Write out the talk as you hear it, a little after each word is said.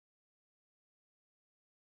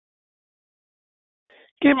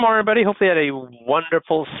Good morning, everybody. Hopefully you had a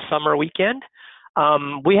wonderful summer weekend.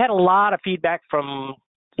 We had a lot of feedback from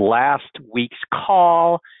last week's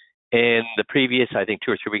call and the previous, I think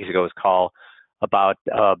 2 or 3 weeks ago's call about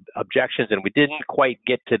objections, and we didn't quite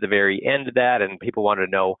get to the very end of that, and people wanted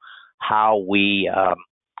to know how we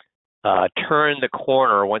turn the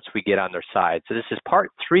corner once we get on their side. So this is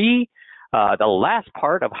part 3, the last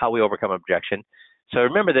part of how we overcome objection. So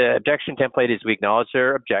remember, the objection template is we acknowledge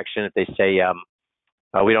their objection. If they say,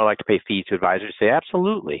 we don't like to pay fees to advisors, say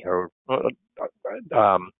absolutely, or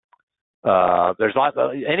there's lots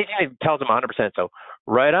of, anything that tells them 100%. So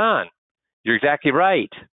right on, you're exactly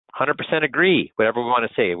right, 100% agree, whatever we want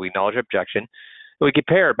to say. We acknowledge objection. We could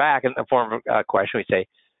pair it back in the form of a question. We say,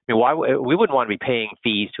 I mean, why we wouldn't want to be paying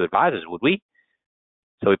fees to advisors, would we?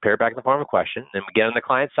 So we pair it back in the form of a question. Then we get on the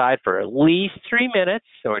client side for at least 3 minutes.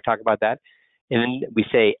 So we talk about that. And then we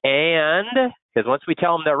say, and, because once we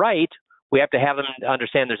tell them they're right, we have to have them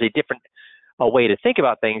understand there's a different way to think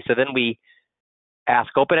about things. So then we ask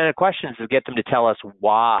open-ended questions to get them to tell us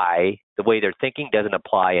why the way they're thinking doesn't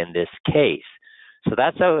apply in this case. So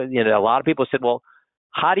that's how, a lot of people said, well,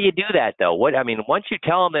 how do you do that though? Once you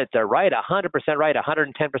tell them that they're right, 100% right,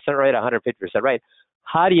 110% right, 150% right,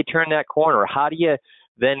 how do you turn that corner? How do you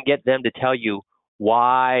then get them to tell you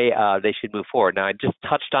why they should move forward? Now, I just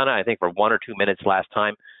touched on it, I think, for 1 or 2 minutes last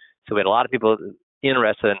time. So we had a lot of people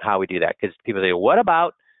interested in how we do that, because people say, what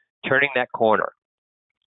about turning that corner?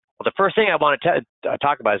 Well, the first thing I want to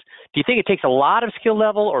talk about is, do you think it takes a lot of skill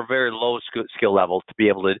level or very low skill level to be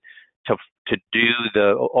able to do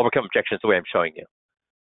the overcome objections the way I'm showing you?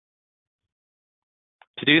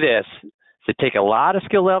 To do this, does it take a lot of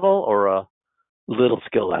skill level or a little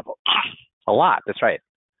skill level? A lot, that's right.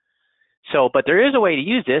 So, but there is a way to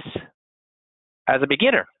use this as a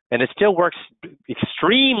beginner, and it still works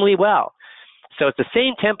extremely well. So it's the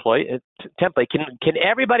same template. Can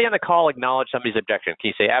everybody on the call acknowledge somebody's objection? Can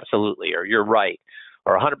you say absolutely, or you're right,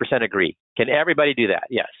 or 100% agree? Can everybody do that?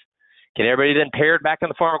 Yes. Can everybody then pair it back in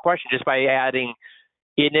the form of a question just by adding,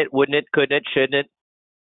 isn't it, wouldn't it, couldn't it, shouldn't it?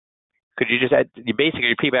 Could you just you basically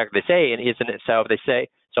repeat back what they say, and isn't it? So if they say,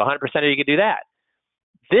 so 100% of you can do that.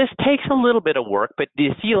 This takes a little bit of work, but do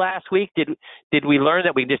you see last week, did we learn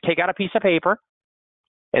that we can just take out a piece of paper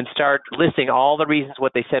and start listing all the reasons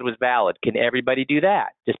what they said was valid? Can everybody do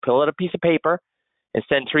that? Just pull out a piece of paper and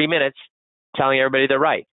spend 3 minutes telling everybody they're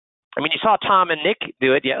right. I mean, you saw Tom and Nick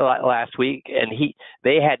do it last week, and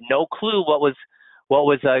they had no clue what was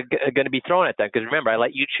going to be thrown at them, because remember, I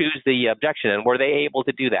let you choose the objection, and were they able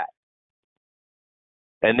to do that?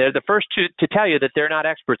 And they're the first to tell you that they're not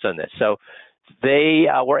experts on this. So they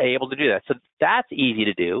were able to do that. So that's easy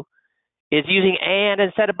to do. Is using and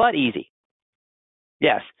instead of but easy?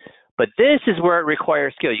 Yes. But this is where it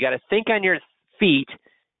requires skill. You got to think on your feet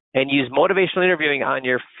and use motivational interviewing on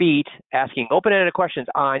your feet, asking open-ended questions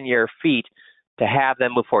on your feet to have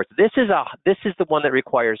them move forward. So this is the one that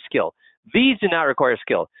requires skill. These do not require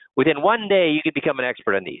skill. Within 1 day, you could become an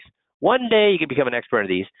expert on these. 1 day, you can become an expert on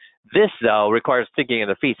these. This, though, requires thinking on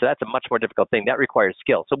the feet, so that's a much more difficult thing. That requires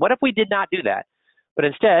skill. So what if we did not do that, but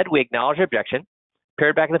instead we acknowledge the objection, pair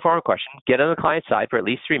it back in the form of a question, get on the client's side for at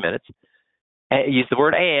least 3 minutes, and use the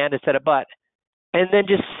word and instead of but, and then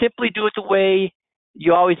just simply do it the way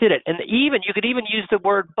you always did it. And you could even use the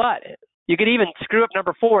word but. You could even screw up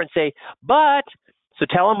number 4 and say, but, so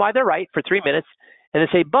tell them why they're right for 3 minutes, and then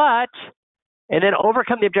say, but, and then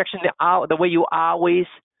overcome the objection the way you always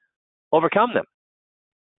overcome them.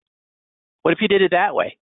 What if you did it that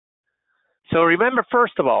way? So remember,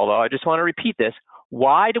 first of all, though, I just want to repeat this.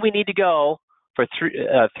 Why do we need to go for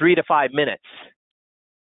 3 to 5 minutes?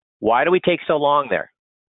 Why do we take so long there?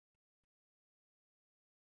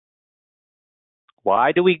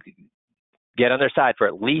 Why do we get on their side for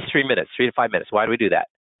at least 3 minutes, 3 to 5 minutes? Why do we do that?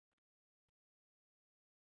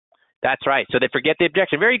 That's right. So they forget the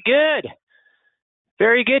objection. Very good.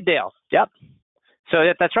 Very good, Dale. Yep. So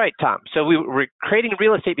that's right, Tom. So we're creating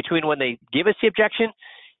real estate between when they give us the objection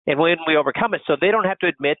and when we overcome it, so they don't have to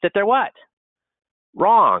admit that they're what?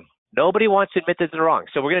 Wrong. Nobody wants to admit that they're wrong.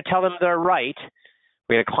 So we're going to tell them they're right.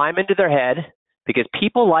 We're going to climb into their head, because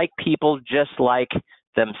people like people just like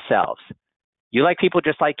themselves. You like people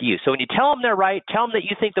just like you. So when you tell them they're right, tell them that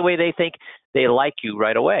you think the way they think, they like you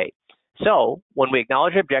right away. So when we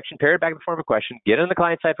acknowledge the objection, pair it back in the form of a question, get on the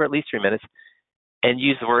client side for at least 3 minutes, and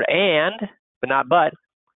use the word and, but not but.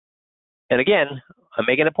 And again, I'm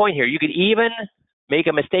making a point here. You could even make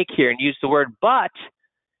a mistake here and use the word but.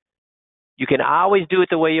 You can always do it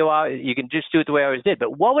the way you can just do it the way I always did.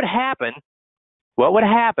 But what would happen? What would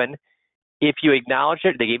happen if you acknowledged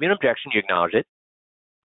it? They gave you an objection, you acknowledge it.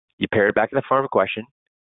 You pair it back in the form of a question.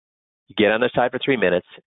 You get on their side for 3 minutes,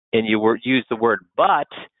 and you use the word but,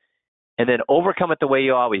 and then overcome it the way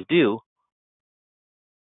you always do.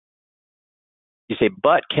 You say,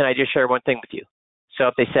 but can I just share one thing with you? So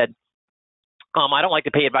if they said, I don't like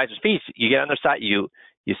to pay advisors' fees, you get on their side, you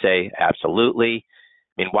say, absolutely.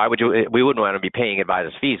 I mean, why would you? We wouldn't want to be paying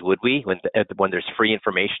advisors' fees, would we? When there's free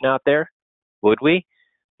information out there, would we?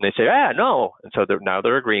 And they say, no. And so now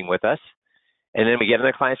they're agreeing with us. And then we get on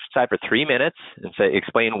the client's side for 3 minutes and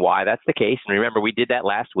explain why that's the case. And remember, we did that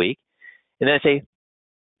last week. And then I say,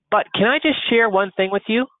 but can I just share one thing with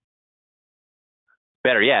you?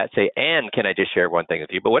 Better yet, say, and can I just share one thing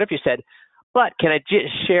with you? But what if you said, but can I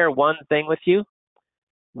just share one thing with you?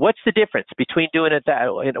 What's the difference between doing it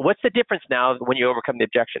that way? What's the difference now when you overcome the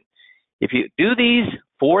objection? If you do these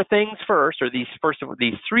 4 things first, or these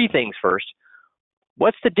 3 things first,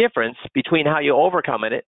 what's the difference between how you overcome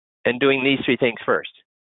it and doing these 3 things first?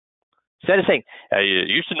 Instead of saying, you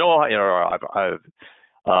used to know, I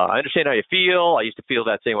understand how you feel. I used to feel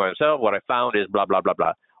that same way myself. What I found is blah, blah, blah,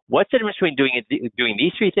 blah. What's the difference between doing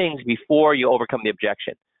these 3 things before you overcome the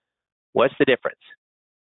objection? What's the difference?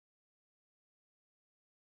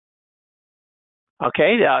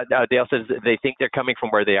 Okay, Dale says they think they're coming from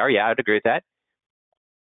where they are. Yeah, I'd agree with that.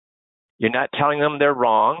 You're not telling them they're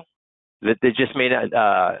wrong, that they just may not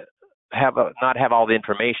not have all the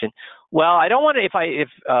information. Well, I don't want to. If I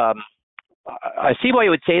see why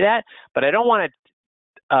you would say that, but I don't want to.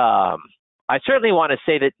 I certainly want to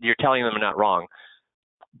say that you're telling them they're not wrong,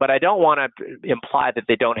 but I don't want to imply that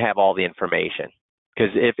they don't have all the information.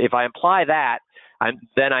 Because if I imply that,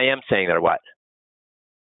 then I am saying they're what?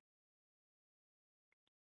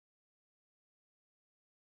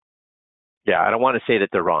 Yeah, I don't want to say that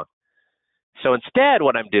they're wrong. So instead,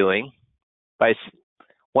 what I'm doing,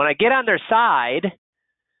 when I get on their side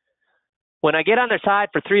for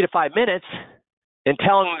 3 to 5 minutes and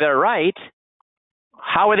tell them they're right,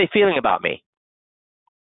 how are they feeling about me?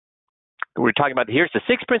 We're talking about, here's the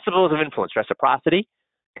 6 principles of influence: reciprocity,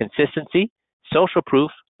 consistency, social proof,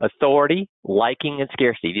 authority, liking, and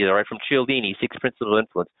scarcity. These are right from Cialdini, 6 principles of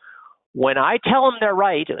influence. When I tell them they're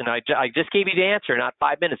right, and I just gave you the answer not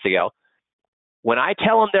 5 minutes ago, when I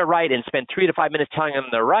tell them they're right and spend 3 to 5 minutes telling them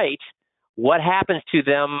they're right, what happens to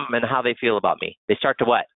them and how they feel about me? They start to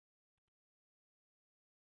what?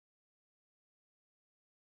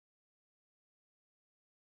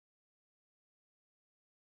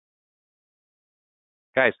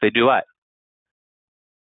 Guys, they do what?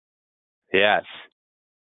 Yes.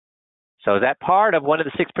 So is that part of one of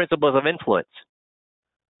the 6 principles of influence?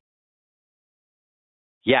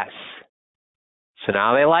 Yes. So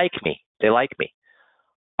now they like me. They like me.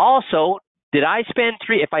 Also, if I spent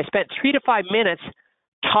 3 to 5 minutes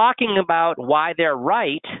talking about why they're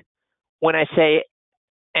right, when I say,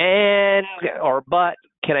 but,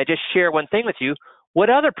 can I just share one thing with you?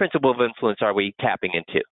 What other principle of influence are we tapping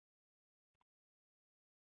into?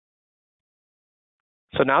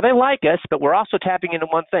 So now they like us, but we're also tapping into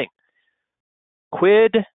one thing.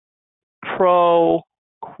 Quid pro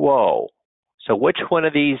quo. So which one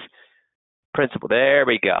of these principles? There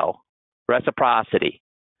we go. Reciprocity.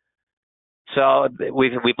 So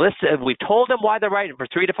we've told them why they're right, and for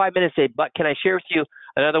 3 to 5 minutes say, but can I share with you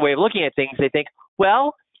another way of looking at things? They think,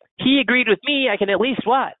 well, he agreed with me. I can at least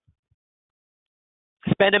what?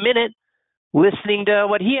 Spend a minute listening to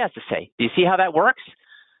what he has to say. Do you see how that works?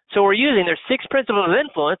 So there's 6 principles of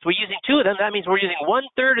influence. We're using 2 of them. That means we're using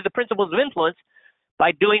 1/3 of the principles of influence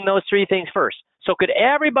by doing those 3 things first. So could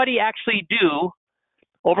everybody actually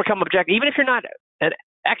overcome objections, even if you're not an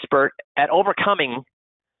expert at overcoming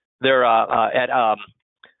their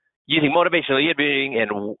using motivational leading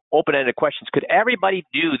and open-ended questions? Could everybody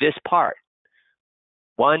do this part?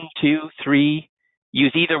 1, 2, 3.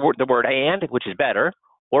 Use either the word "and," which is better,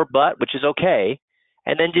 or "but," which is okay,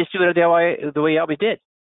 and then just do it the way you always did.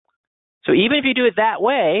 So even if you do it that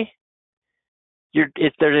way,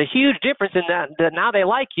 there's a huge difference in that now they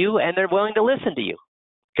like you and they're willing to listen to you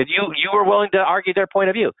because you were willing to argue their point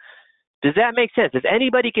of view. Does that make sense? Is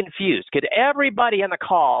anybody confused? Could everybody on the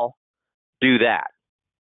call do that?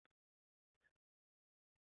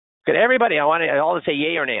 Could everybody? I want all to say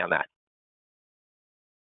yay or nay on that.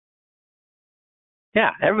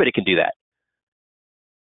 Yeah, everybody can do that.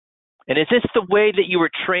 And is this the way that you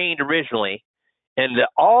were trained originally? And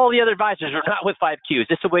all the other advisors are not with 5Q. Is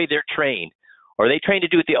this the way they're trained? Or are they trained to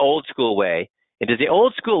do it the old school way? And does the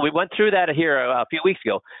old school, we went through that here a few weeks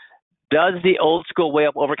ago, does the old school way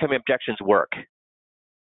of overcoming objections work?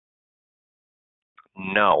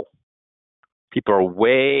 No. People are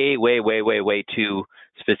way, way, way, way, way too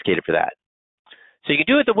sophisticated for that. So you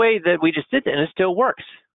can do it the way that we just did, and it still works.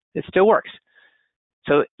 It still works.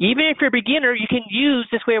 So even if you're a beginner, you can use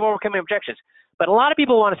this way of overcoming objections. But a lot of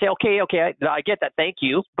people want to say, okay, I get that, thank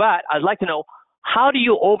you. But I'd like to know, how do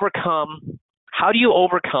you overcome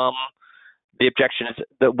the objections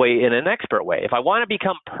the way in an expert way? If I want to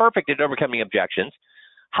become perfect at overcoming objections,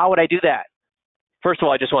 how would I do that? First of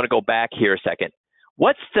all, I just want to go back here a second.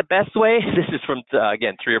 What's the best way? This is from,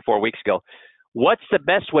 again, 3 or 4 weeks ago. What's the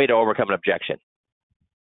best way to overcome an objection?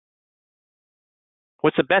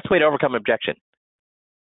 What's the best way to overcome an objection?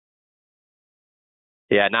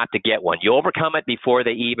 Yeah, not to get one. You overcome it before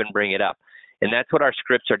they even bring it up. And that's what our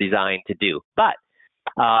scripts are designed to do. But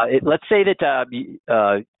let's say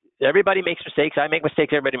that everybody makes mistakes. I make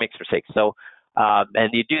mistakes. Everybody makes mistakes. So, and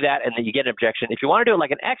you do that, and then you get an objection. If you want to do it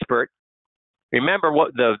like an expert, remember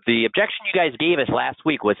what the objection you guys gave us last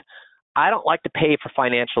week was, I don't like to pay for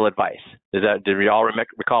financial advice. Did we all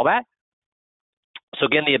recall that? So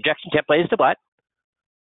again, the objection template is to what?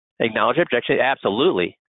 Acknowledge objection.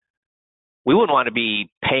 Absolutely. We wouldn't want to be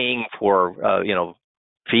paying for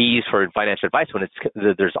fees for financial advice when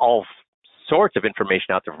there's all sorts of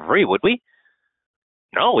information out there for free, would we?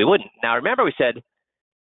 No, we wouldn't. Now remember, we said,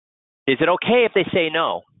 is it okay if they say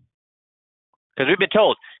no? Because we've been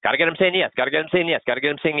told, got to get them saying yes, got to get them saying yes, got to get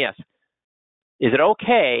them saying yes. Is it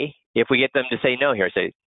okay if we get them to say no here?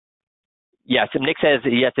 Say yes. And Nick says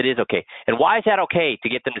yes, it is okay. And why is that okay to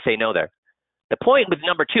get them to say no there? The point with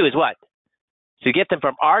number 2 is what? To get them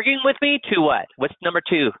from arguing with me to what? What's number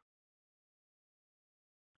 2?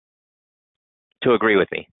 To agree with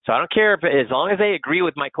me. So I don't care if, as long as they agree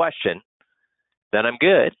with my question, then I'm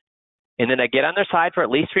good. And then I get on their side for at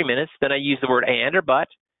least 3 minutes. Then I use the word and or but,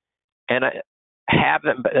 and I have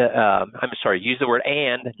them. Use the word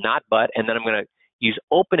and, not but, and then I'm going to use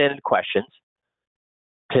open-ended questions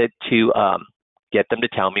to get them to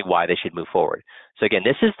tell me why they should move forward. So again,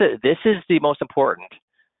 this is the most important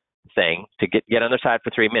thing, to get on their side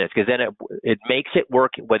for 3 minutes, because then it makes it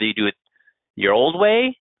work whether you do it your old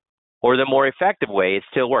way or the more effective way. It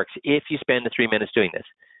still works if you spend the 3 minutes doing this.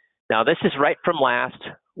 Now this is right from last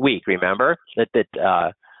week. Remember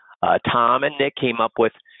that Tom and Nick came up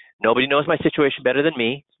with, nobody knows my situation better than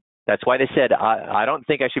me. That's why they said I don't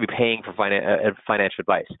think I should be paying for financial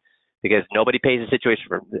advice, because nobody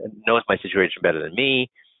knows my situation better than me.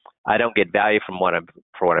 I don't get value from what I'm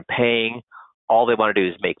paying. All they want to do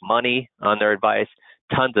is make money on their advice.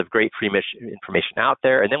 Tons of great free information out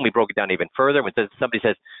there. And then we broke it down even further. When somebody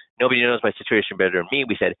says, nobody knows my situation better than me,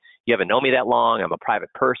 we said, you haven't known me that long. I'm a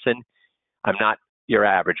private person. I'm not your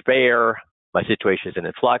average bear. My situation is in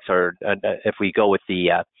flux. Or if we go with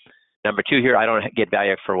the number 2 here, I don't get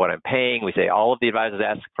value for what I'm paying. We say all of the advisors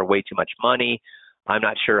ask for way too much money. I'm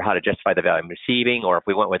not sure how to justify the value I'm receiving. Or if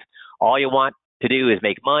we went with, all you want to do is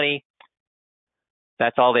make money.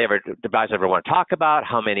 That's all the advisors ever want to talk about.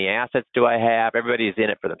 How many assets do I have? Everybody's in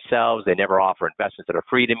it for themselves. They never offer investments that are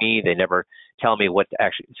free to me. They never tell me what to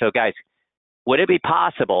actually. So guys, would it be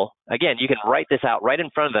possible, again, you can write this out right in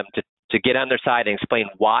front of them to get on their side and explain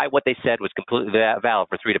why what they said was completely valid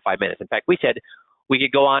for 3 to 5 minutes. In fact, we said we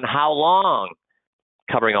could go on how long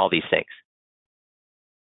covering all these things?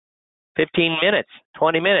 15 minutes,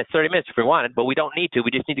 20 minutes, 30 minutes if we wanted, but we don't need to. We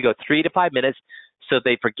just need to go 3 to 5 minutes so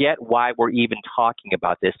they forget why we're even talking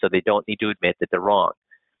about this, so they don't need to admit that they're wrong.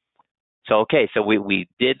 So, okay, so we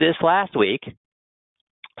did this last week.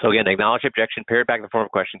 So again, acknowledge objection, pair it back in the form of a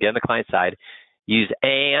question, get on the client side, use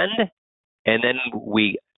and then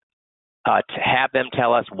we have them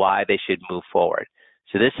tell us why they should move forward.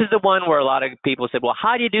 So this is the one where a lot of people said, well,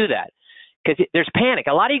 how do you do that? Because there's panic.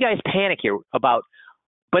 A lot of you guys panic here about,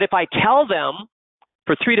 but if I tell them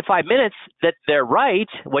for 3 to 5 minutes that they're right,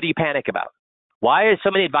 what do you panic about? Why are so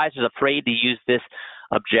many advisors afraid to use this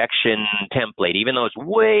objection template, even though it's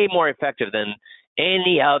way more effective than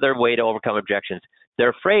any other way to overcome objections? They're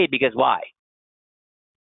afraid because why?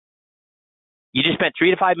 You just spent 3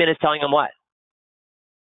 to 5 minutes telling them what?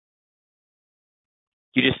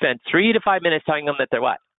 You just spent 3 to 5 minutes telling them that they're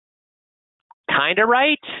what? Kind of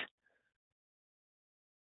right?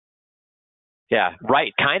 Yeah,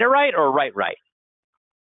 right. Kind of right or right?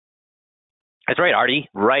 That's right, Artie.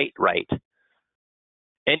 Right.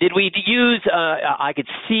 And did we use, I could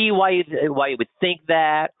see why you would think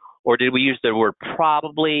that, or did we use the word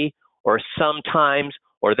probably, or sometimes,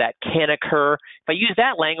 or that can occur? If I use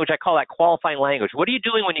that language, I call that qualifying language. What are you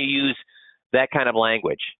doing when you use that kind of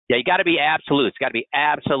language? Yeah, you got to be absolute. It's got to be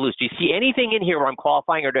absolute. Do you see anything in here where I'm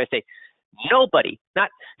qualifying, or do I say nobody?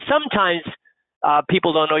 Not sometimes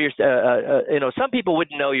people don't know your, some people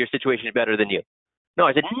wouldn't know your situation better than you. No,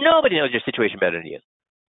 I said nobody knows your situation better than you.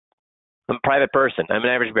 I'm a private person. I'm an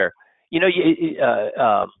average bear.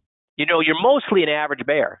 you're mostly an average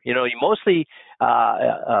bear. You're mostly,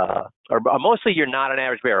 or mostly you're not an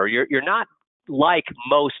average bear, or you're not like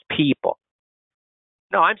most people.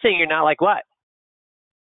 No, I'm saying you're not like what?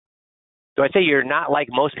 Do I say you're not like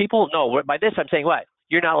most people? No, by this I'm saying what?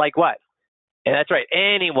 You're not like what? And that's right,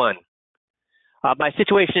 anyone. My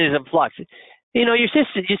situation is in flux. Your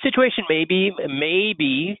situation may be,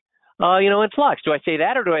 in flux. Do I say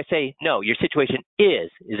that, or do I say no? Your situation is.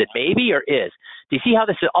 Is it maybe or is? Do you see how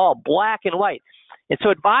this is all black and white? And so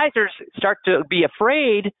advisors start to be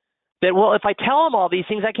afraid that, well, if I tell them all these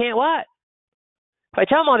things, I can't what? If I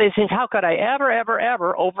tell them all these things, how could I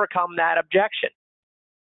ever overcome that objection?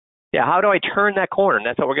 Yeah, how do I turn that corner? And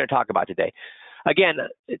that's what we're going to talk about today. Again,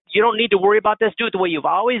 you don't need to worry about this. Do it the way you've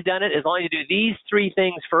always done it, as long as you do these three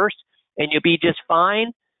things first, and you'll be just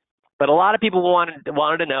fine. But a lot of people wanted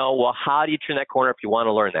to know, well, how do you turn that corner if you want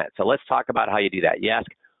to learn that? So let's talk about how you do that. You ask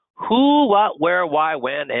who, what, where, why,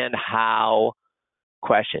 when, and how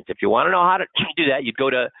questions. If you want to know how to do that, you'd go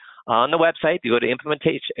to, on the website, you go to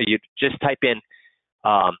implementation, you just type in,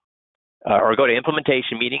 or go to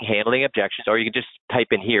implementation, meeting handling objections, or you can just type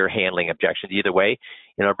in here, handling objections. Either way,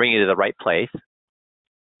 it'll bring you to the right place.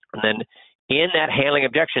 And then in that handling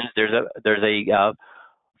objections, there's a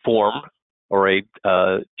form or a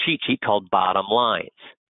cheat sheet called Bottomlines.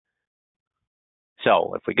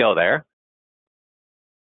 So if we go there,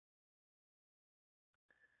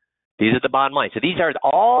 these are the bottom lines. So these are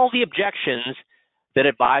all the objections that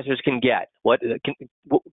advisors can get.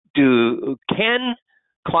 Can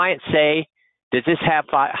clients say, does this have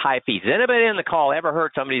high fees? Has anybody on the call ever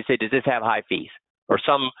heard somebody say, does this have high fees, or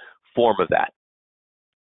some form of that?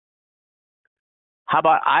 How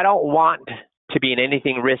about, I don't want to be in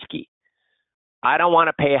anything risky. I don't want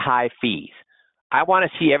to pay high fees. I want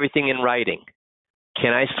to see everything in writing.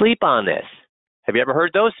 Can I sleep on this? Have you ever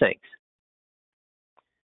heard those things?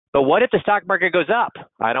 But what if the stock market goes up?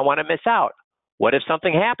 I don't want to miss out. What if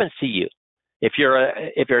something happens to you? If you're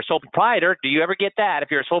a sole proprietor, do you ever get that? If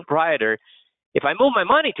you're a sole proprietor, if I move my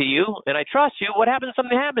money to you and I trust you, what happens if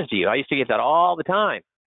something happens to you? I used to get that all the time.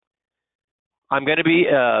 I'm going to be,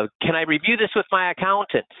 can I review this with my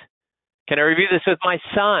accountant? Can I review this with my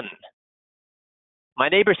son? My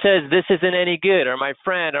neighbor says this isn't any good, or my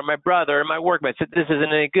friend, or my brother, or my workmate said this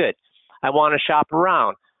isn't any good. I want to shop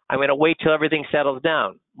around. I'm going to wait till everything settles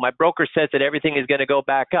down. My broker says that everything is going to go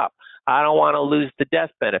back up. I don't want to lose the death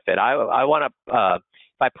benefit. I want to,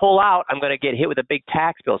 if I pull out, I'm going to get hit with a big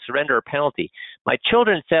tax bill, surrender, or penalty. My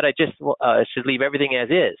children said I just should leave everything as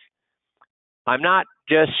is. I'm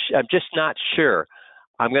just not sure.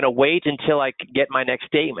 I'm going to wait until I get my next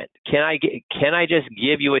statement. Can I just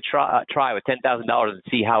give you a try with $10,000 and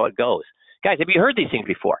see how it goes? Guys, have you heard these things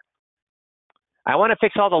before? I want to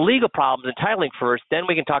fix all the legal problems and titling first, then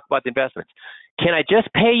we can talk about the investments. Can I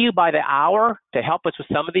just pay you by the hour to help us with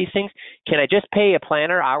some of these things? Can I just pay a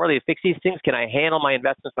planner hourly to fix these things? Can I handle my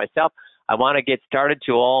investments myself? I want to get started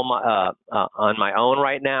on my own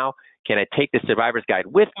right now. Can I take the Survivor's Guide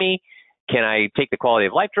with me? Can I take the Quality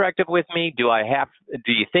of Life Directive with me? Do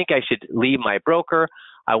you think I should leave my broker?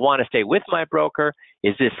 I want to stay with my broker.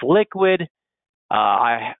 Is this liquid?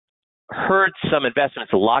 I heard some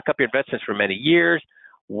investments lock up your investments for many years.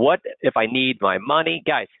 What if I need my money?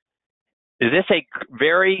 Guys, is this a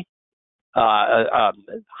very,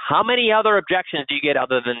 how many other objections do you get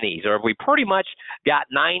other than these? Or have we pretty much got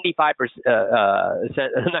 95% of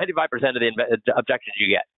the objections you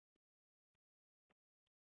get?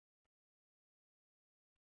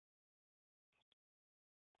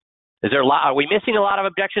 Is there a lot? Are we missing a lot of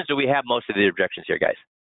objections? Do we have most of the objections here, guys?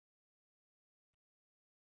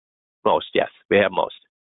 Most, yes, we have most.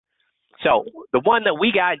 So the one that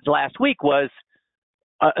we got last week was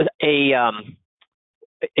a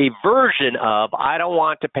version of I don't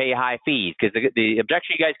want to pay high fees, because the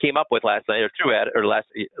objection you guys came up with last night or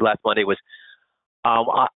last Monday was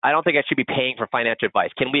I don't think I should be paying for financial advice.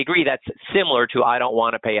 Can we agree that's similar to I don't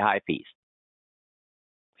want to pay high fees?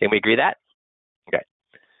 Can we agree that? Okay.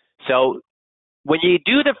 So when you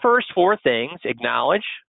do the first four things, acknowledge,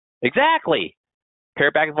 exactly,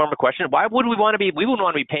 pair back and form a question. Why would we want to be? We wouldn't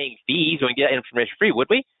want to be paying fees when we get information free, would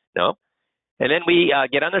we? No. And then we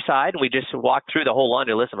get on their side and we just walk through the whole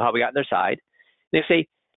laundry list of how we got on their side. They say,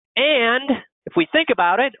 and if we think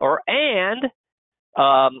about it, or and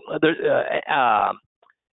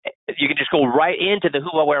you can just go right into the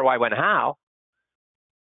who, what, where, why, when, how.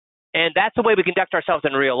 And that's the way we conduct ourselves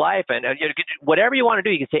in real life. And whatever you want to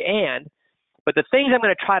do, you can say and. But the things I'm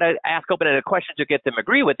going to try to ask open-ended questions to get them to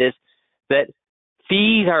agree with is that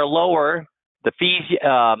fees are lower. The fees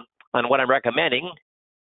on what I'm recommending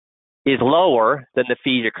is lower than the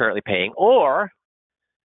fees you're currently paying. Or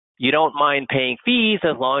you don't mind paying fees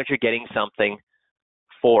as long as you're getting something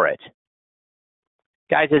for it.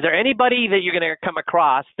 Guys, is there anybody that you're going to come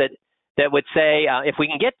across that would say, if we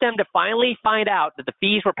can get them to finally find out that the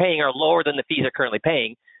fees we're paying are lower than the fees they're currently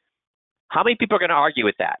paying, how many people are going to argue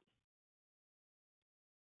with that?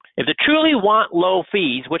 If they truly want low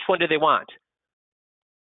fees, which one do they want?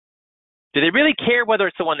 Do they really care whether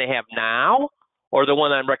it's the one they have now or the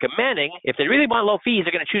one I'm recommending? If they really want low fees,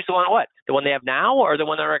 they're going to choose the one what? The one they have now or the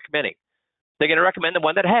one they're recommending? They're going to recommend the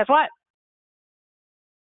one that has what?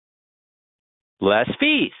 Less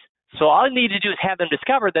fees. So all I need to do is have them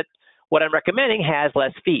discover that what I'm recommending has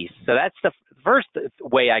less fees. So that's the first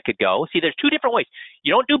way I could go. See, there's two different ways.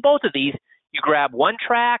 You don't do both of these. You grab one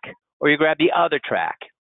track or you grab the other track.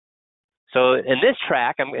 So in this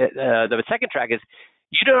track, the second track is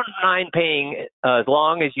you don't mind paying as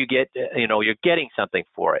long as you get, you're getting something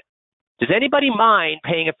for it. Does anybody mind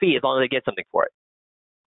paying a fee as long as they get something for it?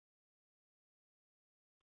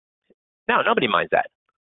 No, nobody minds that.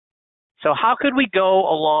 So how could we go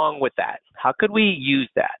along with that? How could we use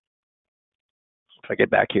that? If I get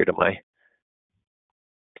back here to my...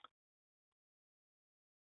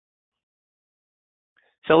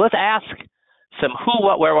 So let's ask some who,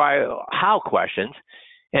 what, where, why, how questions.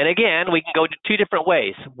 And again, we can go to two different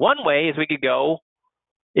ways. One way is we could go,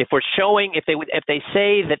 if we're showing, if they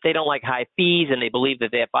say that they don't like high fees and they believe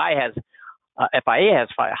that the FIA has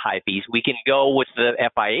high fees, we can go with the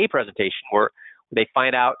FIA presentation where they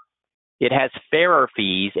find out it has fairer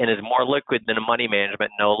fees and is more liquid than a money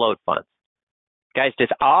management no load fund. Guys, does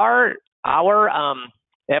our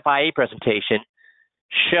FIA presentation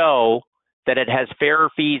show that it has fairer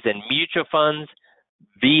fees than mutual funds,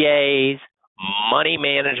 VAs, money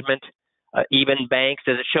management, even banks?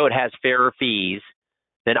 Does it show it has fairer fees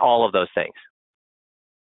than all of those things?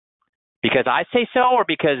 Because I say so or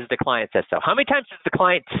because the client says so? How many times does the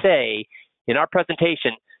client say in our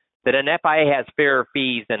presentation that an FIA has fairer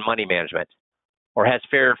fees than money management or has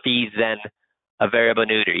fairer fees than a variable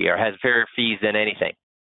annuity or has fairer fees than anything?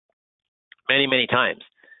 Many, many times.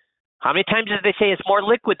 How many times do they say it's more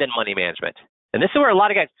liquid than money management? And this is where a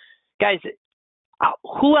lot of guys,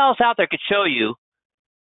 who else out there could show you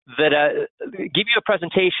that, give you a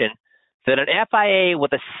presentation that an FIA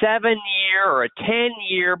with a 7-year or a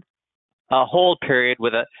 10-year hold period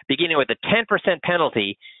beginning with a 10%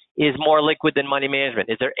 penalty is more liquid than money management?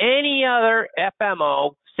 Is there any other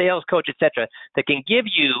FMO, sales coach, etc., that can give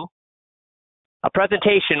you a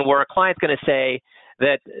presentation where a client's going to say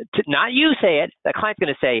that, not you say it, the client's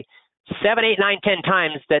going to say 7, 8, 9, 10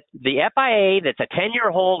 times that the FIA that's a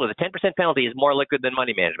 10-year hold with a 10% penalty is more liquid than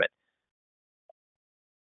money management?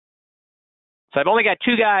 So I've only got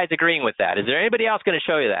 2 guys agreeing with that. Is there anybody else going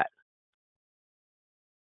to show you that?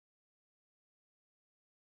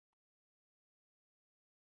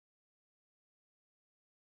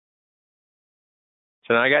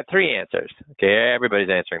 So now I got 3 answers. Okay, everybody's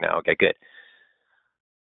answering now. Okay, good.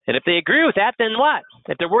 And if they agree with that, then what?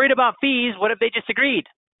 If they're worried about fees, what if they just agreed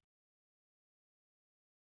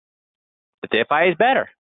that the FIA is better?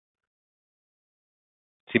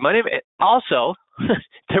 See, money also,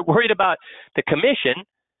 they're worried about the commission.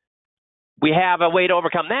 We have a way to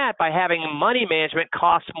overcome that by having money management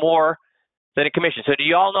cost more than a commission. So do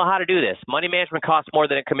you all know how to do this? Money management costs more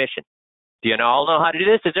than a commission. Do you all know how to do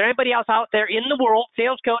this? Is there anybody else out there in the world,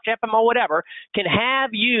 sales coach, FMO, whatever, can have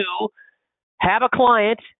a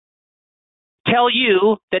client tell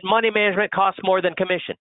you that money management costs more than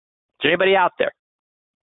commission? Is there anybody out there?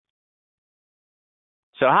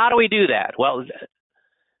 So how do we do that? Well,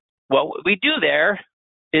 what we do there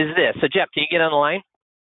is this. So Jeff, can you get on the line?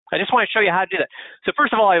 I just want to show you how to do that. So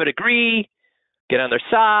first of all, I would agree, get on their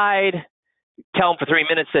side, tell them for 3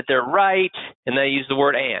 minutes that they're right, and then I use the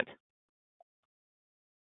word and.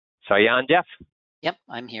 So are you on, Jeff? Yep,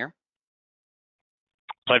 I'm here.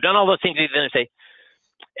 So I've done all those things. Then I say,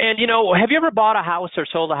 and have you ever bought a house or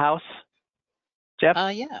sold a house, Jeff?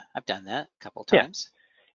 Yeah, I've done that a couple times.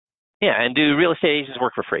 Yeah, and do real estate agents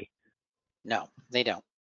work for free? No, they don't.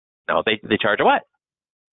 No, they charge a what?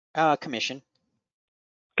 Commission.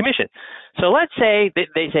 Commission. So let's say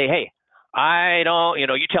they say, hey, I don't, you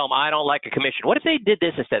tell them I don't like a commission. What if they did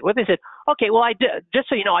this instead? What if they said, okay, well, just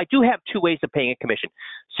so you know, I do have 2 ways of paying a commission.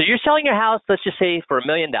 So you're selling your house, let's just say for $1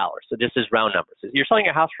 million. So this is round numbers. You're selling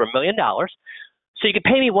your house for $1 million. So you could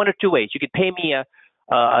pay me 1 of 2 ways. You could pay me a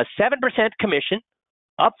 7% commission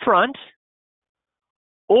up front,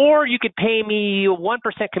 or you could pay me 1%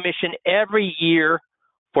 commission every year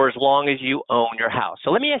for as long as you own your house.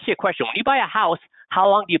 So let me ask you a question. When you buy a house, how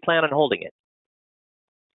long do you plan on holding it?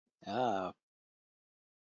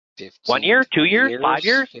 15, 1 year, 2 years, 5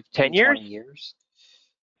 years, 15, 10 years? 20 years.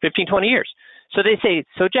 15, 20 years. So they say,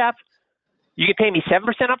 so Jeff, you can pay me 7%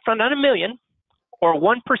 upfront on $1 million or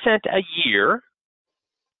 1% a year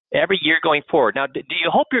every year going forward. Now, do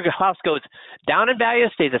you hope your house goes down in value,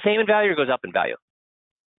 stays the same in value, or goes up in value?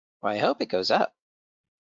 Well, I hope it goes up.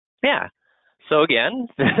 Yeah. So again,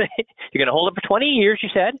 you're going to hold it for 20 years, you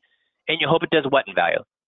said, and you hope it does what in value?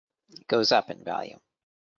 It goes up in value.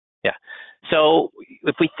 Yeah. So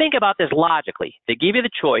if we think about this logically, they give you the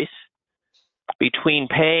choice between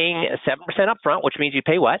paying 7% upfront, which means you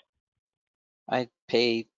pay what? I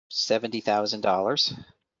pay $70,000.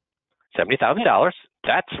 $70,000.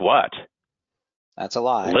 That's what? That's a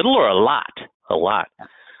lot. Little or a lot? A lot.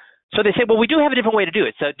 So they say, well, we do have a different way to do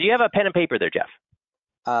it. So do you have a pen and paper there, Jeff?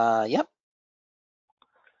 Yep.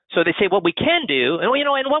 So they say what we can do, and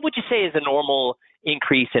and what would you say is a normal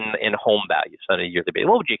increase in home values on a yearly basis?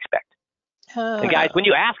 What would you expect? And guys, when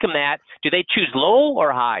you ask them that, do they choose low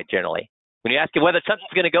or high generally? When you ask them whether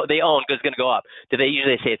something's going to go, they own is going to go up, do they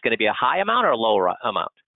usually say it's going to be a high amount or a low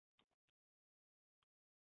amount?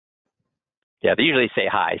 Yeah, they usually say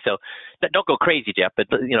high. So don't go crazy, Jeff. But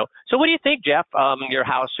so what do you think, Jeff? Your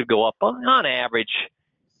house should go up on average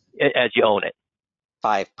as you own it.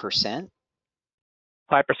 5%.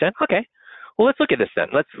 5%. Okay. Well, let's look at this then.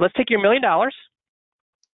 Let's take your $1 million. I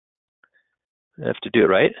have to do it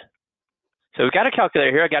right. So we've got a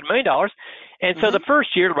calculator here. I got $1 million, and so the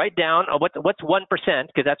first year, write down what's 1%,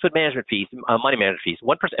 because that's what management fees, money management fees,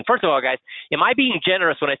 1%. First of all, guys, am I being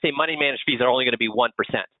generous when I say money management fees are only going to be 1%?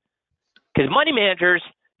 Because money managers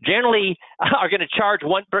generally are going to charge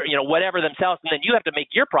whatever themselves, and then you have to make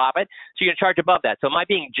your profit, so you're going to charge above that. So am I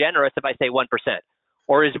being generous if I say 1%?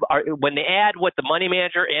 Or when they add what the money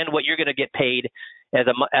manager and what you're going to get paid as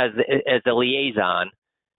a liaison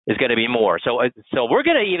is going to be more. So we're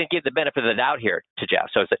going to even give the benefit of the doubt here to Jeff.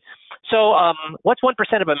 So what's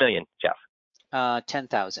 1% of $1 million, Jeff?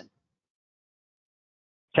 10,000.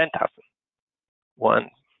 10,000.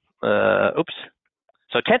 Oops.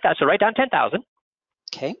 So 10,000. So write down 10,000.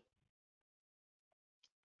 Okay.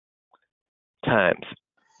 Times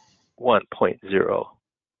 1.0.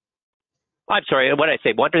 I'm sorry. What did I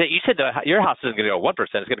say? 1%. You said your house isn't going to go 1%.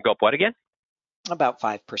 It's going to go up what again? About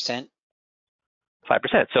 5%.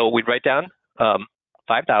 5%. So we'd write down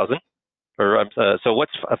 5,000. Or so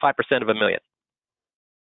what's 5% of $1 million?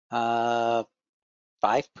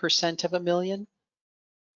 5% of $1 million.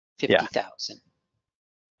 50,000.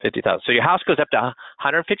 50,000. So your house goes up to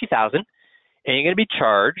 150,000, and you're going to be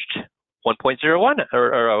charged 1.01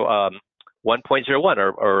 or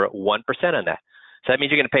 1.01 or 1% on that. So that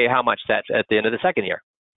means you're going to pay how much at the end of the second year?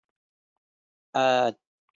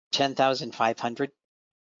 10,500.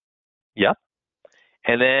 Yep.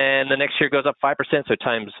 And then the next year goes up 5%, so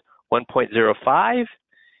times 1.05,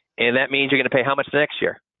 and that means you're going to pay how much the next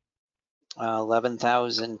year?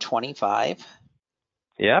 11,025.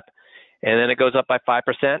 Yep. And then it goes up by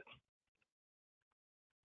 5%.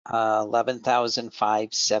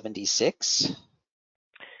 11,576.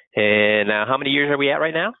 And now how many years are we at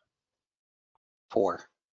right now? 4.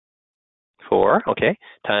 4, okay.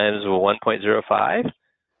 Times 1.05.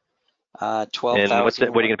 12,000. And what are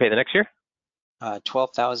you going to pay the next year?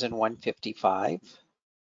 12,155.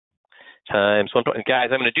 Times 1. Guys,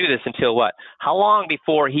 I'm going to do this until what? How long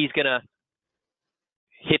before he's going to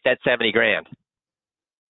hit that 70 grand?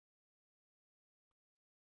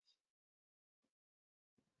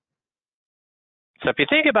 So if you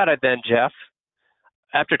think about it then, Jeff,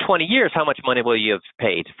 after 20 years, how much money will you have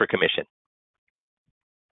paid for commission?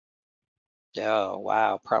 Oh,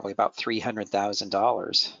 wow. Probably about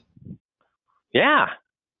 $300,000. Yeah.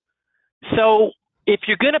 So if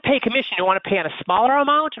you're going to pay commission, you want to pay on a smaller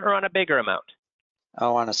amount or on a bigger amount?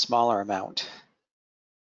 Oh, on a smaller amount.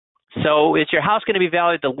 So is your house going to be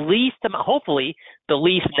valued the least amount, hopefully the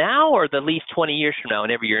least now or the least 20 years from now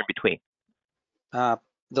and every year in between?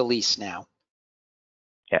 The least now.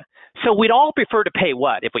 Yeah. So we'd all prefer to pay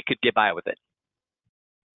what if we could get by with it?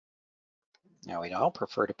 No, we'd all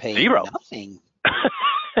prefer to pay 0. nothing.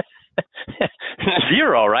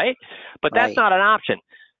 0, right? But that's Right. not an option.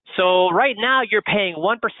 So right now you're paying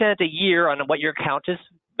 1% a year on what your account is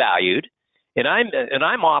valued, and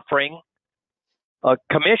I'm offering a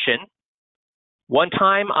commission one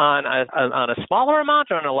time on a smaller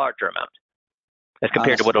amount or on a larger amount as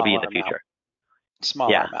compared to what it'll be in the future.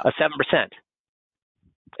 Smaller amount. A 7%.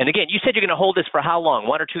 And again, you said you're going to hold this for how long?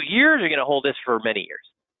 1 or 2 years, or you're going to hold this for many years?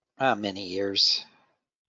 Many years.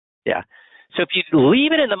 Yeah. So if you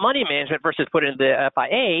leave it in the money management versus put it in the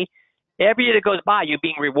FIA, every year that goes by, you're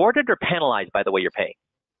being rewarded or penalized by the way you're paying?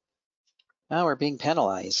 Oh, we're being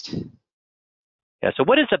penalized. Yeah. So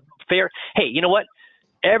what is a fair? Hey, you know what?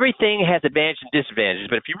 everything has advantages and disadvantages,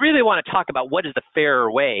 but if you really want to talk about what is the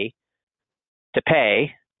fairer way to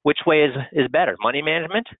pay, which way is better, money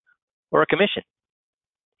management or a commission?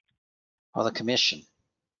 Well, the commission.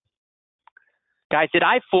 Guys, did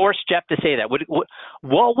I force Jeff to say that?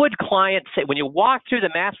 What would clients say when you walk through the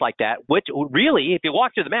math like that? Really, if you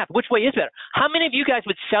walk through the math, which way is better? How many of you guys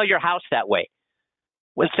would sell your house that way?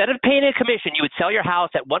 Instead of paying a commission, you would sell your house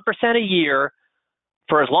at 1% a year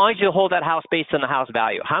for as long as you hold that house based on the house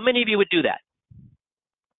value. How many of you would do that?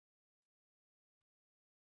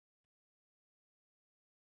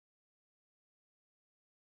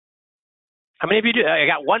 How many of you do? I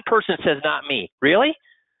got one person that says not me. Really?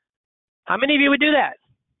 How many of you would do that?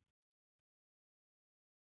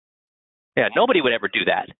 Yeah, nobody would ever do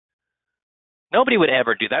that. Nobody would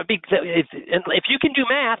ever do that. If you can do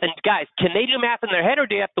math, and guys, can they do math in their head, or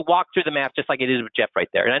do you have to walk through the math just like it is with Jeff right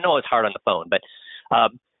there? And I know it's hard on the phone, but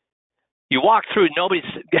you walk through, nobody's,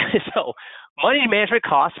 so money management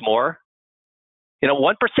costs more,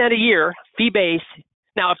 1% a year, fee-based.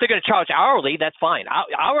 Now, if they're going to charge hourly, that's fine.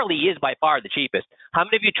 Hourly is by far the cheapest. How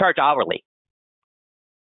many of you charge hourly?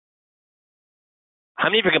 How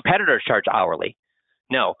many of your competitors charge hourly?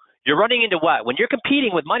 No. You're running into what? When you're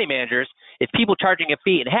competing with money managers, it's people charging a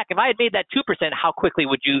fee. And heck, if I had made that 2%, how quickly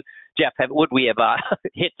would you, Jeff, would we have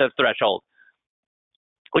hit the threshold?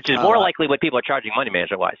 Which is more likely what people are charging money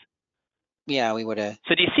management-wise. Yeah, we would have.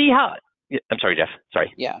 So do you see how? I'm sorry, Jeff.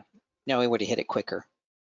 Sorry. Yeah. No, we would have hit it quicker.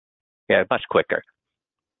 Yeah, much quicker.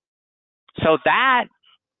 So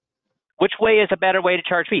which way is a better way to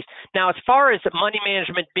charge fees? Now, as far as money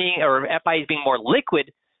management being, or FIAs being more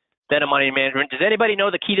liquid than a money management, does anybody know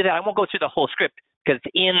the key to that? I won't go through the whole script because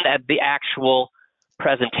it's in the actual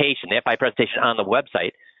presentation, the FI presentation on the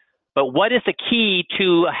website. But what is the key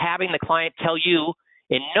to having the client tell you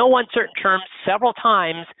in no uncertain terms several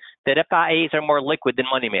times that FIAs are more liquid than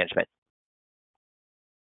money management?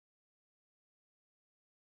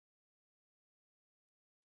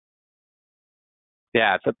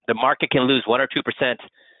 Yeah, the market can lose 1 or 2%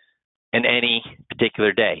 in any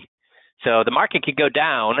particular day. So the market can go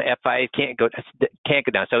down, FIAs can't go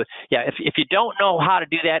down. So yeah, if you don't know how to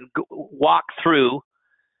do that, walk through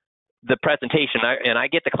the presentation. And I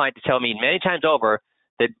get the client to tell me many times over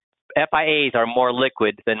that FIAs are more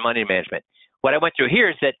liquid than money management. What I went through here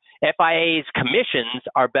is that FIAs commissions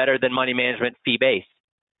are better than money management fee-based.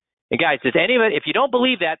 And guys, does anybody, if you don't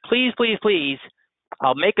believe that, please, please, please,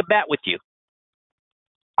 I'll make a bet with you.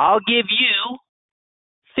 I'll give you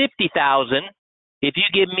 $50,000 if you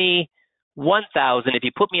give me $1,000 if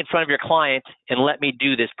you put me in front of your client and let me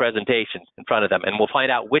do this presentation in front of them, and we'll find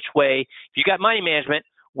out which way. If you got money management,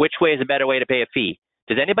 which way is a better way to pay a fee?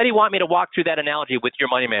 Does anybody want me to walk through that analogy with your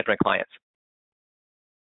money management clients?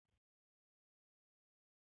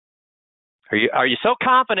 Are you so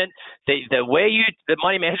confident that the way the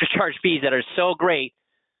money managers charge fees that are so great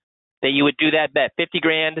that you would do that bet, 50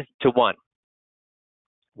 grand to 1?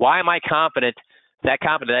 Why am I confident that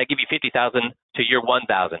I give you 50,000 to your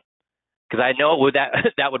 1,000? Because I know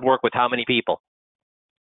that would work with how many people?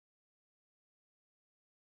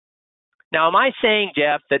 Now, am I saying,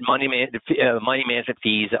 Jeff, that money management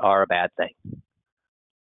fees are a bad thing?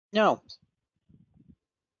 No.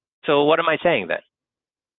 So what am I saying then?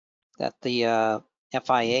 That the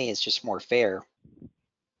FIA is just more fair.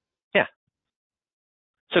 Yeah.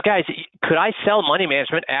 So guys, could I sell money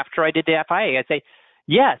management after I did the FIA? I'd say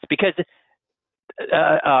yes, because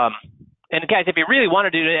and guys, if you really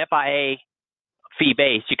want to do an FIA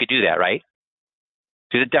fee-based, you could do that, right?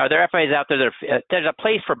 Are there FIAs out there that there's a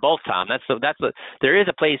place for both, Tom? There is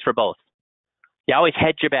a place for both. You always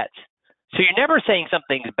hedge your bets. So you're never saying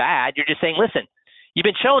something's bad. You're just saying, listen, you've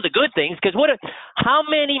been shown the good things, because how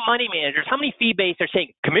many money managers, how many fee-based are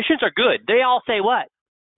saying commissions are good? They all say what?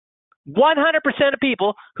 100% of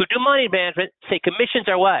people who do money management say commissions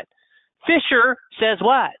are what? Fisher says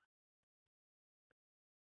what?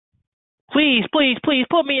 Please, please, please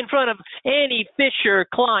put me in front of any Fisher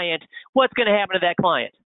client. What's going to happen to that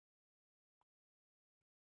client?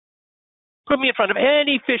 Put me in front of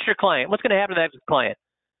any Fisher client. What's going to happen to that client?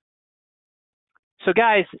 So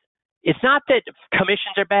guys, it's not that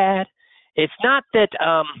commissions are bad. It's not that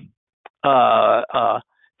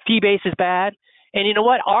fee-based is bad. And you know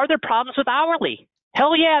what? Are there problems with hourly?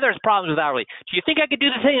 Hell yeah, there's problems with hourly. Do you think I could do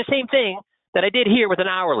the same thing that I did here with an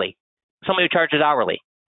hourly? Somebody who charges hourly?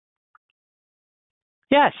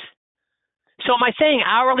 Yes. So am I saying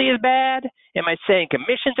hourly is bad? Am I saying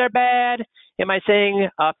commissions are bad? Am I saying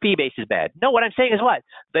fee-based is bad? No, what I'm saying is what?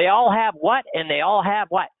 They all have what, and they all have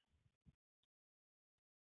what?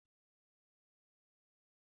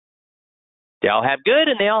 They all have good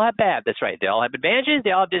and they all have bad. That's right. They all have advantages.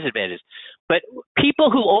 They all have disadvantages. But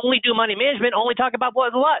people who only do money management only talk about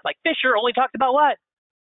what? Like Fisher only talked about what?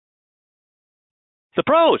 The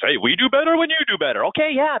pros. Hey, we do better when you do better.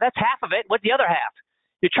 Okay, yeah, that's half of it. What's the other half?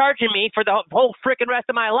 You're charging me for the whole freaking rest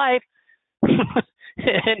of my life,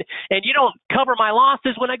 and you don't cover my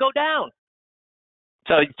losses when I go down.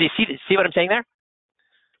 So do you see what I'm saying there?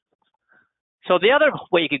 So the other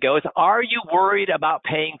way you could go is, are you worried about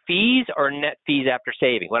paying fees or net fees after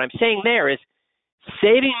saving? What I'm saying there is,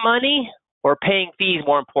 saving money or paying fees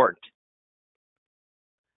more important?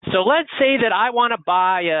 So let's say that I want to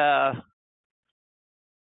buy a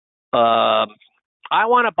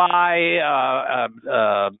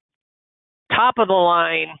top of the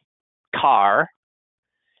line car,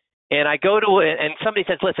 and I go to it, and somebody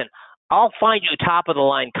says, "Listen, I'll find you a top of the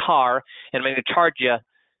line car, and I'm going to charge you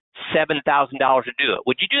 $7,000 to do it."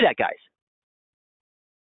 Would you do that, guys?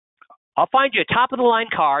 I'll find you a top of the line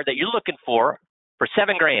car that you're looking for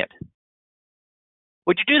 $7,000.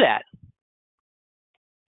 Would you do that?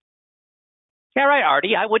 Yeah, right,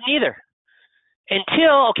 Artie. I wouldn't either.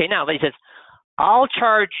 Okay, now he says, I'll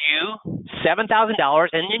charge you $7,000,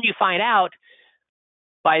 and then you find out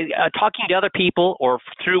by talking to other people or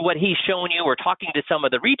through what he's showing you or talking to some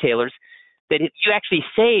of the retailers that you actually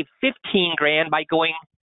save $15,000 by going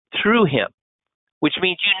through him, which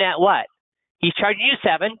means you net what? He's charging you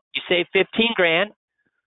 $7,000, you save $15,000.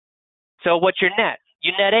 So what's your net?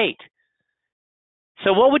 You net $8,000.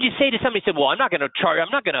 So what would you say to somebody who said, "Well, I'm not going to charge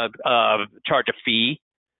a fee,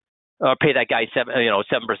 or pay that guy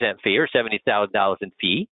 7% fee or $70,000 in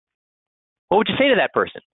fee"? What would you say to that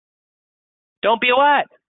person? Don't be a what?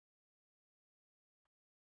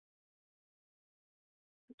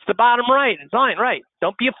 It's the bottom right. It's line, right?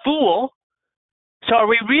 Don't be a fool. So are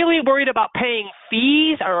we really worried about paying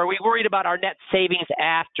fees, or are we worried about our net savings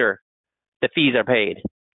after the fees are paid?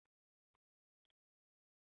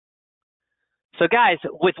 So guys,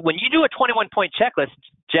 when you do a 21-point checklist,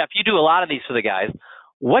 Jeff, you do a lot of these for the guys.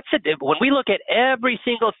 When we look at every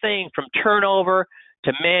single thing from turnover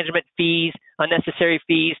to management fees, unnecessary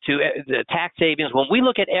fees to the tax savings, when we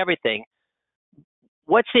look at everything,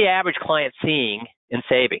 what's the average client seeing in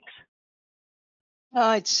savings?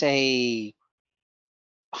 I'd say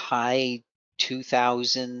high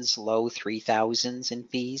 2,000s, low 3,000s in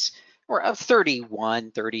fees, or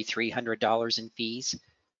 $3,300 in fees.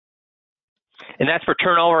 And that's for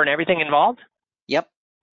turnover and everything involved? Yep.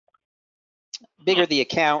 Bigger the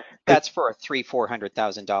account, that's for a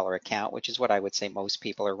 $300,000-$400,000 account, which is what I would say most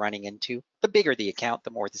people are running into. The bigger the account,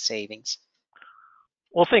 the more the savings.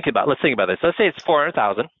 Well, let's think about this. Let's say it's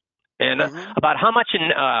 $400,000, and about how much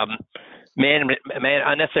in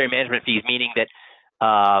unnecessary management fees, meaning that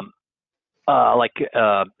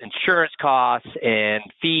insurance costs and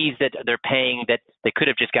fees that they're paying that they could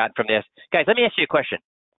have just gotten from this. Guys, let me ask you a question.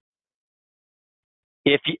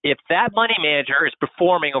 If that money manager is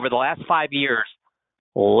performing over the last 5 years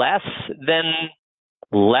less than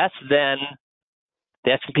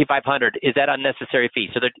the S&P 500, is that unnecessary fee?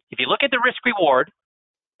 So that if you look at the risk reward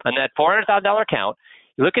on that $400,000 account,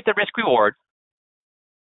 you look at the risk reward,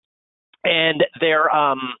 and they're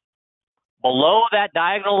below that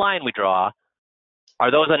diagonal line we draw, are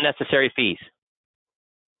those unnecessary fees?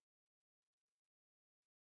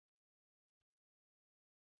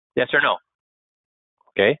 Yes or no?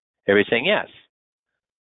 Okay, everybody's saying yes,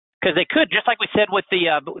 because they could, just like they said with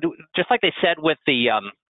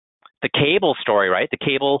the cable story, right? The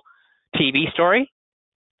cable TV story.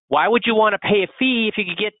 Why would you want to pay a fee if you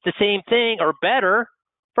could get the same thing or better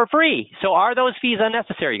for free? So are those fees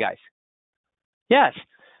unnecessary, guys? Yes.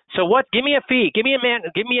 So give me a fee. Give me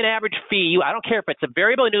an average fee. I don't care if it's a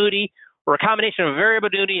variable annuity or a combination of variable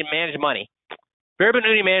annuity and managed money. Variable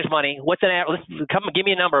annuity, managed money. What's an average? Give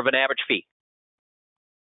me a number of an average fee.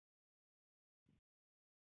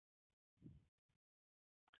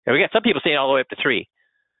 And we got some people saying all the way up to 3.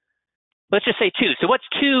 Let's just say 2. So what's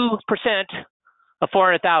 2% of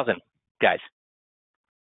 400,000, guys?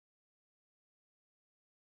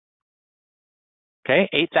 Okay,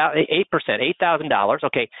 8%, $8,000.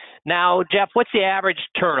 Okay, now Jeff, what's the average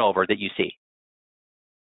turnover that you see?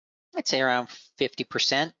 I'd say around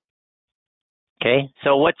 50%. Okay,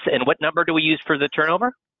 so what number do we use for the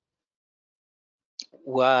turnover?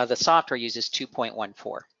 Well, the software uses 2.14.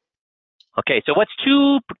 Okay, so let's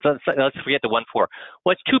forget the 1.4.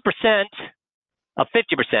 What's 2% of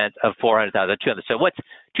 50% of 400,000? 200. So what's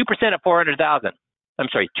 2% of 400,000? I'm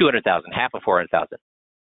sorry, 200,000, half of 400,000.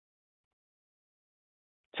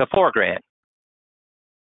 So $4,000.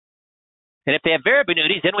 And if they have variable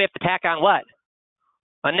annuities, then we have to tack on what?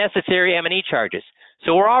 Unnecessary M&E charges.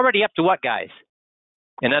 So we're already up to what, guys?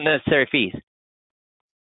 And unnecessary fees.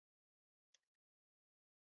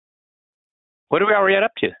 What are we already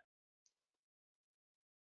up to?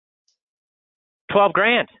 12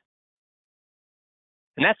 grand.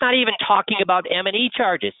 And that's not even talking about M&E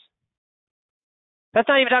charges. That's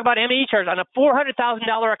not even talking about M&E charges on a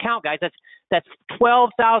 $400,000 account, guys. That's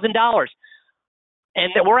 $12,000.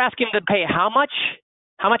 And we're asking them to pay how much?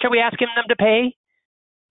 How much are we asking them to pay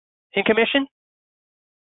in commission?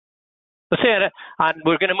 Let's say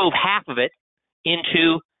we're going to move half of it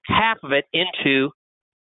into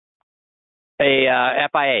a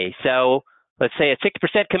FIA. So let's say a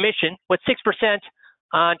 6% commission. What's 6%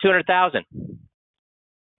 on 200,000?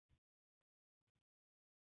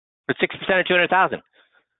 What's 6% of 200,000?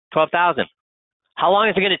 12,000. How long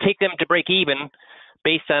is it going to take them to break even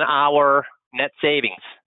based on our net savings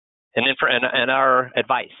and our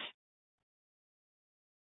advice?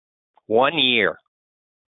 1 year.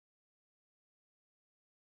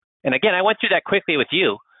 And again, I went through that quickly with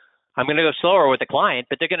you. I'm going to go slower with the client,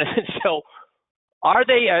 but they're going to. So are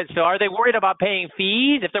they worried about paying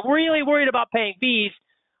fees? If they're really worried about paying fees,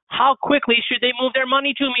 how quickly should they move their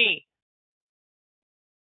money to me?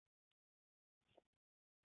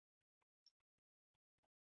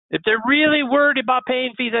 If they're really worried about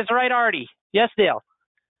paying fees, that's right, Artie. Yes, Dale.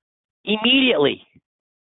 Immediately.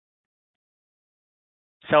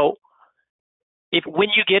 So when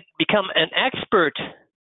you become an expert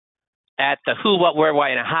at the who, what, where, why,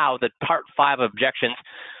 and how, the part 5 objections,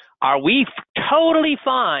 are we totally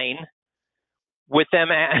fine with them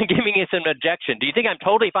giving us an objection? Do you think I'm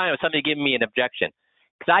totally fine with somebody giving me an objection?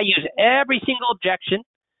 Because I use every single objection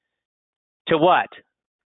to what?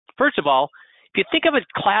 First of all, if you think of a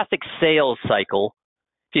classic sales cycle,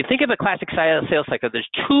 there's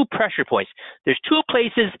 2 pressure points. There's 2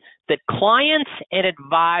 places that clients and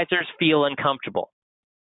advisors feel uncomfortable.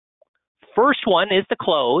 First one is the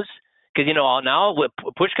close, because now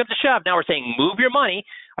push comes to shove. Now we're saying move your money.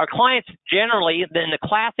 Our clients generally, in the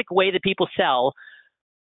classic way that people sell,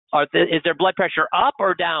 is their blood pressure up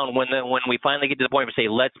or down when we finally get to the point where we say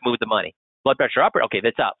let's move the money? Blood pressure up? Okay,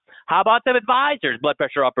 that's up. How about the advisors? Blood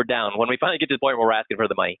pressure up or down when we finally get to the point where we're asking for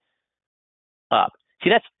the money? Up. See,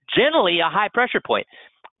 that's generally a high pressure point.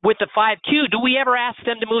 With the 5Q, do we ever ask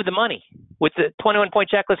them to move the money? With the 21-point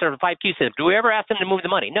checklist or the 5Q system, do we ever ask them to move the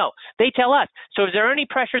money? No. They tell us. So is there any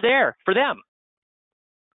pressure there for them?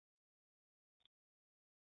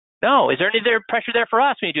 No. Is there any pressure there for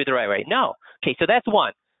us when you do it the right way? No. Okay, so that's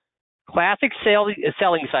one. Classic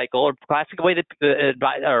selling cycle, or classic way that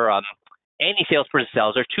any salesperson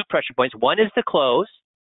sells, there are 2 pressure points. One is the close,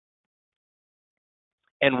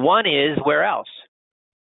 and one is where else?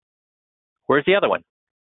 Where's the other one?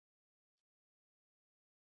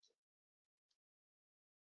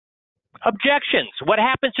 Objections. What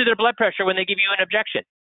happens to their blood pressure when they give you an objection?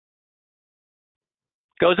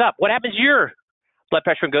 Goes up. What happens to your blood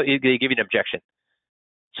pressure when they give you an objection?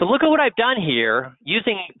 So look at what I've done here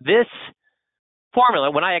using this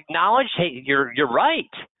formula. When I acknowledge, hey, you're right.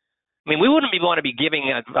 I mean, we wouldn't want to be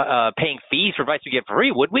giving paying fees for advice we give for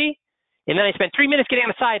free, would we? And then I spent 3 minutes getting on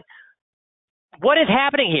the side. What is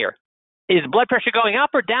happening here? Is blood pressure going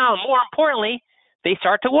up or down? More importantly, they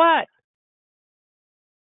start to what?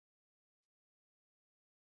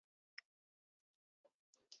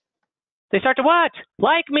 They start to what?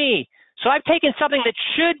 Like me. So I've taken something that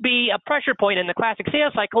should be a pressure point in the classic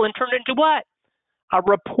sales cycle and turned it into what? A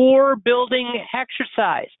rapport building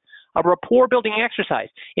exercise. A rapport building exercise.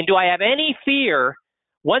 And do I have any fear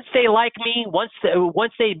once they like me, once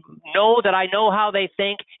they know that I know how they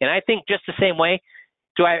think, and I think just the same way,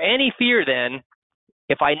 do I have any fear then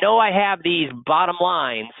if I know I have these bottom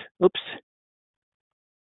lines, do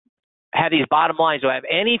I have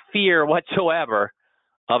any fear whatsoever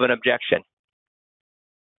of an objection?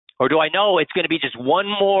 Or do I know it's going to be just one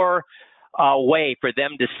more way for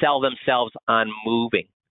them to sell themselves on moving?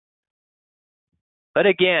 But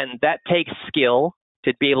again, that takes skill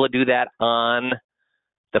to be able to do that on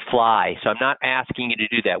the fly. So I'm not asking you to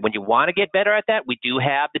do that. When you want to get better at that, we do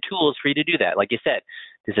have the tools for you to do that. Like you said,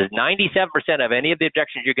 this is 97% of any of the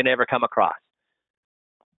objections you're going to ever come across.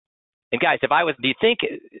 And guys, do you think,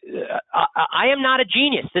 I am not a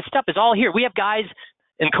genius. This stuff is all here. We have guys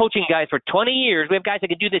and coaching guys for 20 years. We have guys that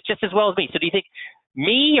can do this just as well as me. So do you think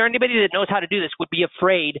me or anybody that knows how to do this would be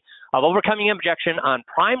afraid of overcoming an objection on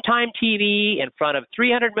primetime TV in front of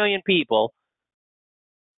 300 million people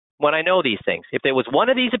when I know these things? If there was one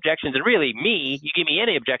of these objections, and really me, you give me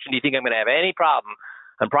any objection, do you think I'm going to have any problem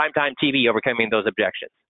on primetime TV overcoming those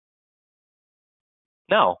objections?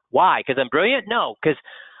 No. Why? Because I'm brilliant? No. Because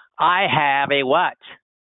I have a what?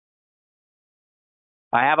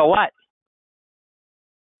 I have a what?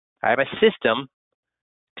 I have a system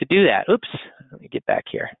to do that. Oops, let me get back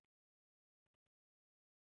here.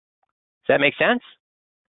 Does that make sense?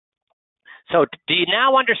 So do you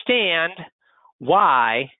now understand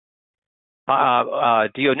why,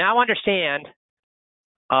 do you now understand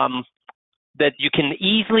that you can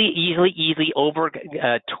easily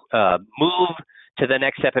move to the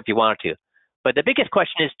next step if you wanted to? But the biggest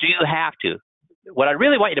question is, do you have to? What I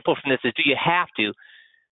really want you to pull from this is, do you have to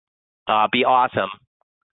be awesome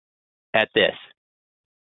at this?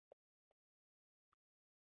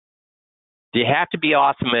 Do you have to be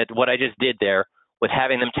awesome at what I just did there with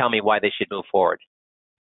having them tell me why they should move forward?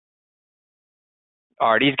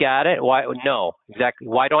 Artie's got it. Why? No, exactly.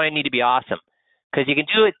 Why do I need to be awesome? Because you can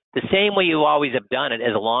do it the same way you always have done it,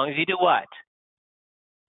 as long as you do what?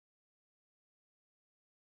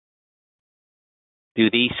 Do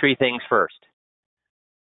these three things first.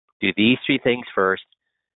 Do these three things first.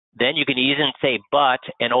 Then you can even say but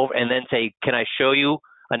and then say, can I show you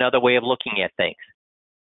another way of looking at things?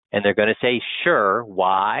 And they're going to say, sure.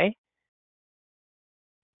 Why?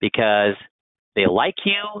 Because they like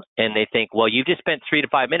you and they think, well, you've just spent 3 to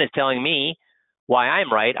 5 minutes telling me why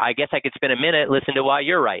I'm right. I guess I could spend a minute listen to why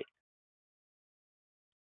you're right.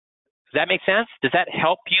 Does that make sense? Does that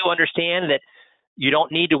help you understand that you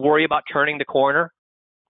don't need to worry about turning the corner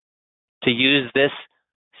to use this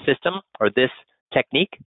system or this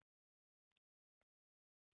technique?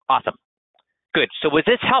 Awesome. Good. So with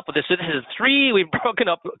this helpful, so this is 3, we've broken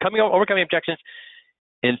up overcoming objections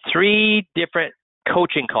in 3 different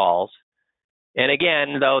coaching calls. And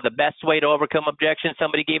again, though, the best way to overcome objections,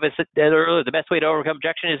 somebody gave us earlier, the best way to overcome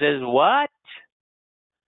objections is what?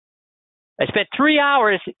 I spent 3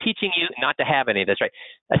 hours teaching you not to have any. That's right.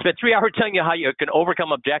 I spent 3 hours telling you how you can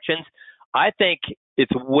overcome objections. I think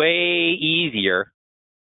it's way easier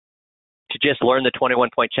to just learn the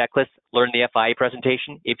 21-point checklist, learn the FIA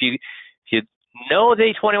presentation. If you know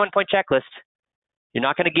the 21-point checklist, you're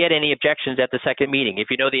not going to get any objections at the second meeting. If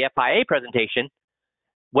you know the FIA presentation,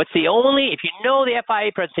 if you know the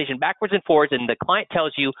FIA presentation backwards and forwards, and the client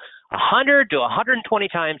tells you 100 to 120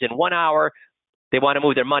 times in 1 hour they want to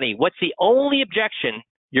move their money, what's the only objection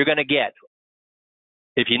you're going to get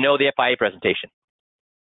if you know the FIA presentation?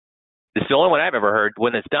 This is the only one I've ever heard.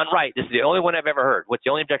 When it's done right, this is the only one I've ever heard. What's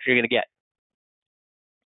the only objection you're going to get?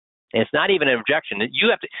 And it's not even an objection.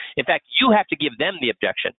 In fact, you have to give them the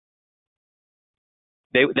objection.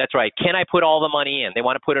 That's right. Can I put all the money in? They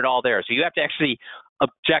want to put it all there. So you have to actually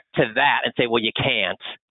object to that and say, well, you can't.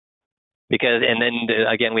 And then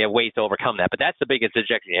again, we have ways to overcome that. But that's the biggest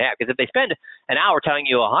objection you have. Because if they spend an hour telling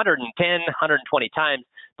you 110, 120 times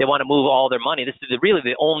they want to move all their money, this is really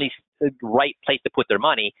the only right place to put their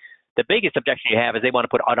money. The biggest objection you have is they want to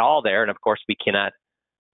put it all there. And of course, we cannot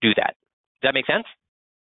do that. Does that make sense?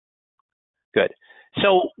 Good.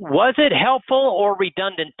 So was it helpful or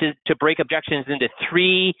redundant to break objections into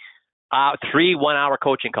 3 1-hour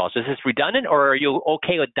coaching calls? Is this redundant, or are you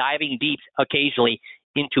okay with diving deep occasionally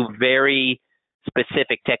into very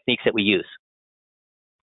specific techniques that we use?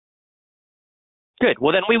 Good.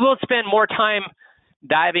 Well, then we will spend more time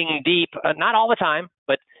diving deep, not all the time,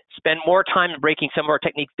 but spend more time breaking some of our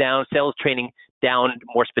techniques down, sales training down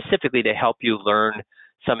more specifically to help you learn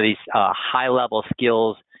some of these high-level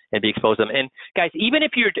skills and be exposed to them. And guys, even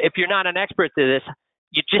if you're not an expert to this,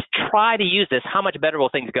 you just try to use this. How much better will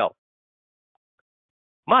things go?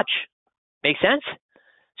 Much. Make sense?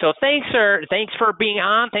 So thanks for being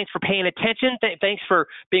on. Thanks for paying attention. Thanks for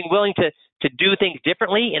being willing to do things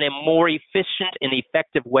differently in a more efficient and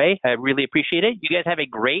effective way. I really appreciate it. You guys have a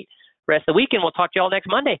great rest of the week, and we'll talk to you all next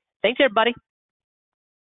Monday. Thanks, everybody.